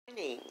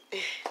morning.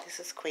 This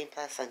is Queen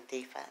Plus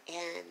Antifa,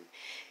 and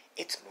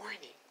it's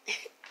morning.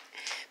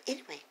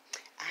 Anyway,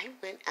 I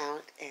went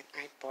out and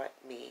I bought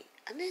me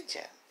a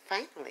Ninja.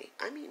 Finally,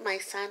 I mean, my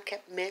son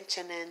kept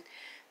mentioning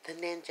the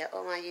Ninja.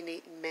 Oh, my, you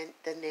need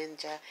the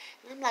Ninja,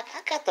 and I'm like,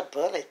 I got the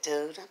bullet,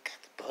 dude. I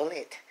got the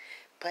bullet.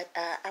 But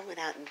I went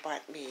out and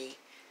bought me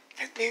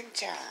the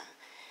Ninja,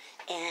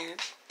 and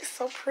it's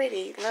so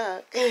pretty.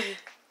 Look.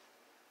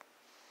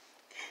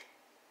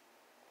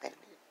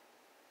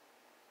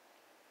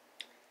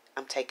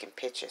 I'm taking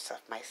pictures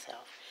of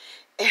myself.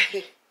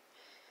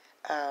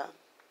 How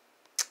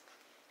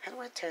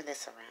do I turn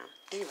this around?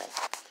 Anyway,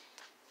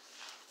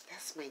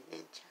 that's my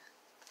Ninja.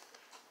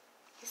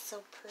 It's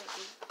so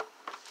pretty.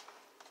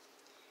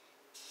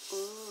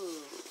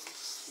 Ooh,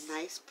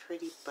 nice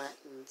pretty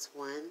buttons.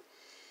 One,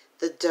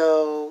 the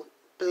dough,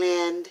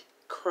 blend,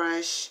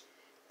 crush,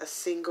 a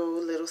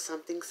single little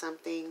something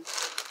something.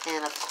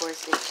 And of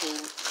course it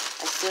came,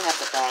 I still have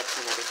the bags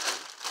and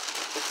everything.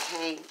 It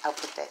came, I'll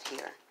put that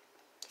here.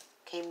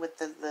 Came with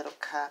the little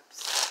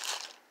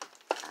cups,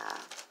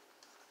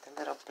 the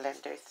little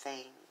blender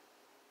thing,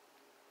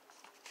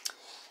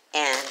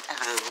 and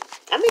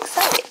I'm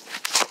excited.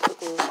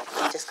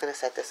 I'm just going to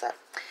set this up.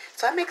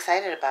 So I'm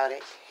excited about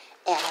it,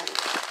 and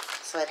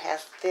so it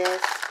has this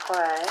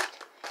part.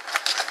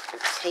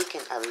 It's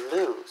taken a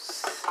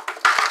loose,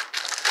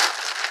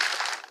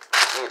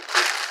 and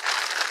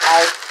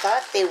I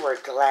thought they were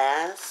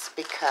glass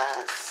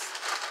because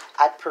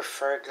I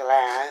prefer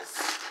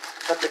glass.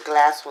 But the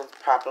glass ones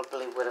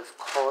probably would have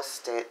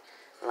costed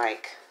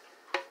like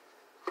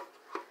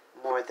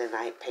more than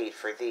I paid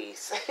for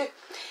these.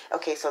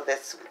 Okay, so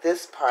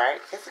this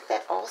part. Isn't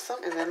that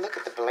awesome? And then look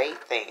at the blade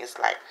thing. It's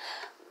like,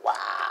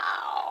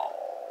 wow.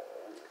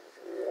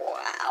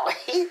 Wow.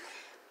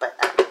 But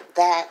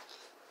that,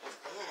 and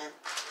then,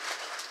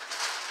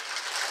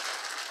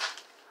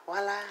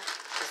 voila.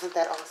 Isn't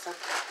that awesome?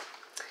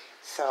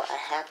 So I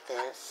have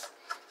this,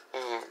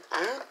 and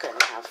I'm going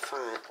to have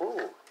fun.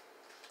 Ooh.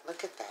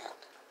 Look at that.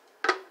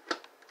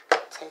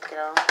 Take it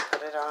off,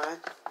 put it on.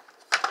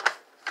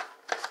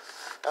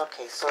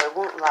 Okay, so it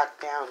won't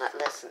lock down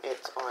unless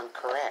it's on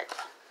correct.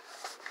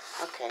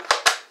 Okay.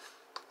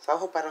 So I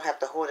hope I don't have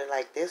to hold it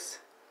like this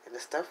and the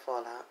stuff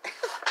fall out.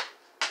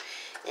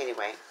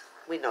 Anyway,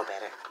 we know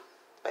better.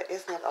 But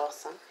isn't that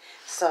awesome?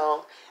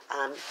 So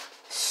I'm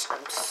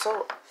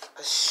so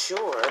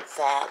assured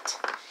that,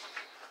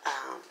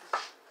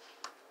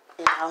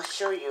 and I'll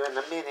show you in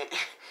a minute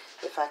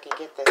if I can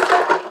get this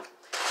right.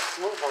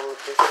 Move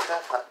this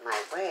stuff up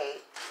my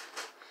way,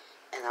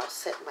 and I'll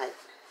set my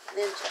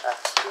Ninja up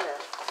here.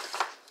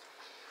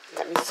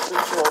 Let me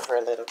scooch over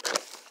a little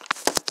bit.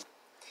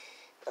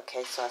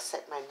 Okay, so I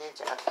set my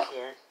Ninja up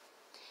here,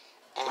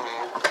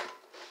 and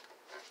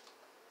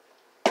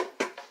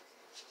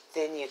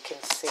then you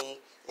can see,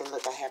 and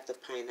look, I have the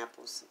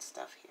pineapples and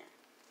stuff here.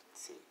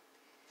 See?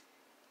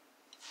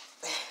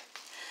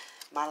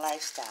 My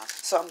lifestyle.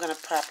 So I'm going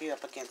to prop you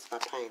up against my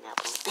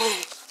pineapple.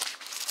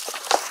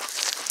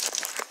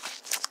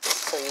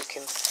 So you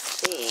can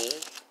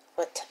see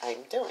what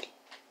I'm doing.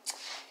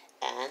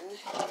 And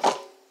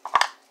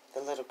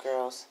the little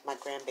girls, my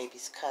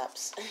grandbaby's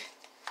cups,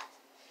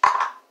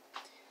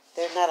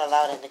 they're not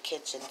allowed in the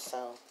kitchen,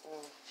 so.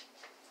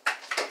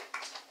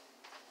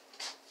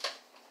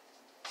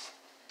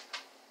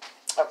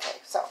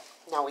 Okay, so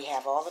now we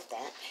have all of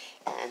that.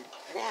 And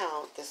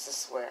now this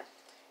is where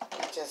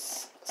you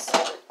just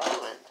set it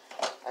on,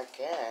 I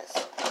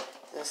guess.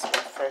 This is my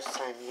first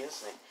time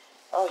using it.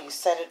 Oh, you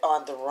set it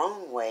on the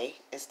wrong way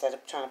instead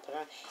of trying to put it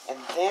on, and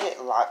then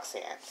it locks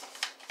in.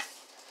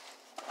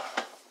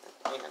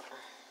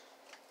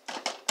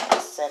 You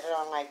set it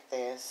on like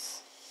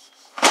this,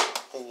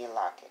 then you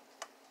lock it.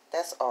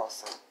 That's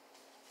awesome.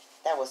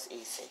 That was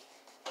easy.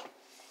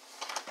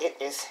 It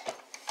is,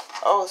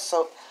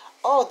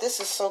 this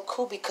is so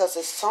cool because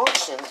it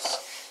functions.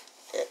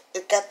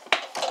 It got,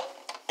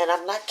 and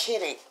I'm not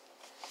kidding.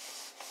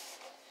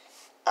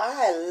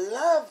 I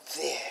love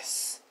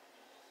this.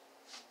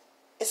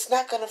 It's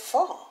not going to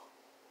fall.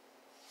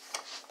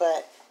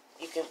 But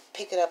you can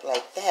pick it up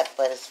like that.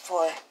 But it's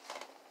for,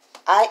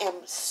 I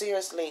am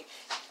seriously,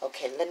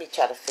 okay, let me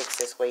try to fix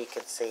this where you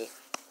can see.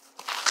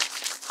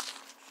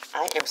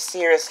 I am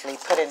seriously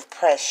putting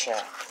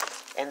pressure,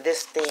 and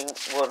this thing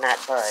will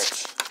not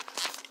budge.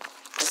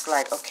 It's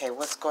like, okay,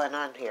 what's going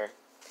on here?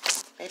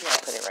 Maybe I'll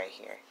put it right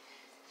here.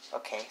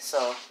 Okay,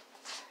 so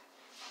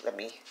let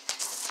me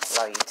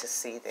allow you to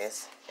see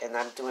this. And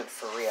I'm doing it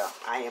for real.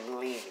 I am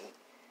leaning.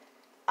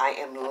 I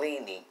am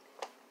leaning,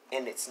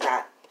 and it's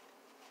not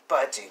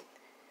budging.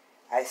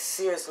 I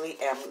seriously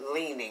am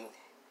leaning,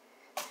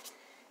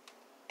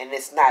 and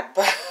it's not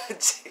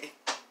budging.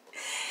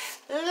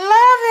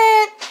 Love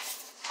it!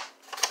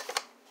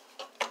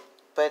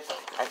 But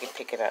I can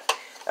pick it up.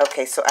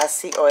 Okay, so I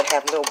see, it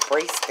have little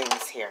brace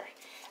things here.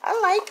 I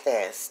like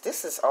this.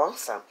 This is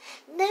awesome.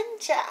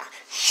 Ninja.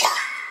 Sha.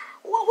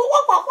 Wah, wah,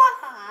 wah, wah, wah.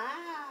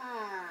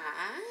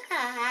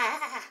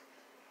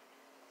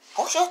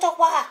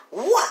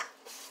 Wah.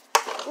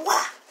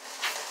 Wah.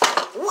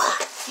 Wah.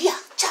 Yeah.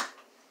 Cha.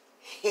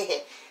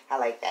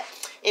 like that.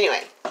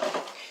 Anyway,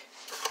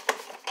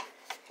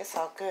 it's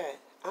all good.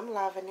 I'm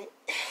loving it.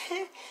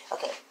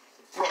 Okay,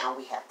 now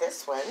we have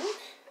this one.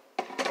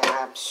 And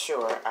I'm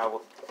sure I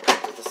will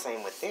do the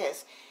same with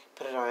this.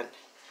 Put it on,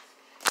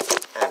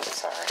 I'm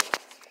sorry.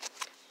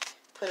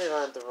 Put it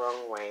on the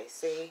wrong way,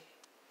 see?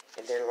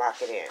 And then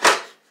lock it in.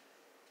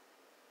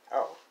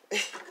 Oh,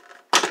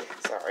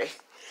 sorry.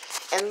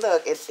 And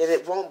look,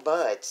 it won't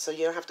budge, so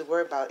you don't have to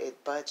worry about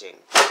it budging.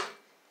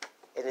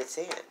 And it's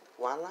in.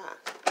 Voila.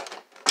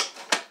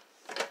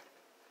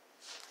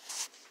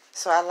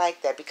 So I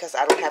like that because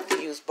I don't have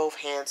to use both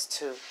hands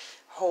to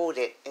hold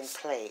it in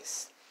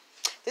place.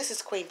 This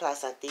is Queen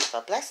Plus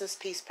Antifa. Blessings,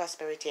 peace,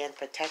 prosperity, and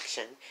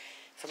protection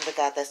from the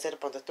God that sat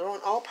upon the throne.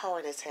 All power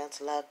in his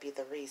hands, love be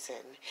the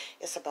reason.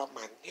 It's about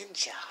my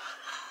ninja.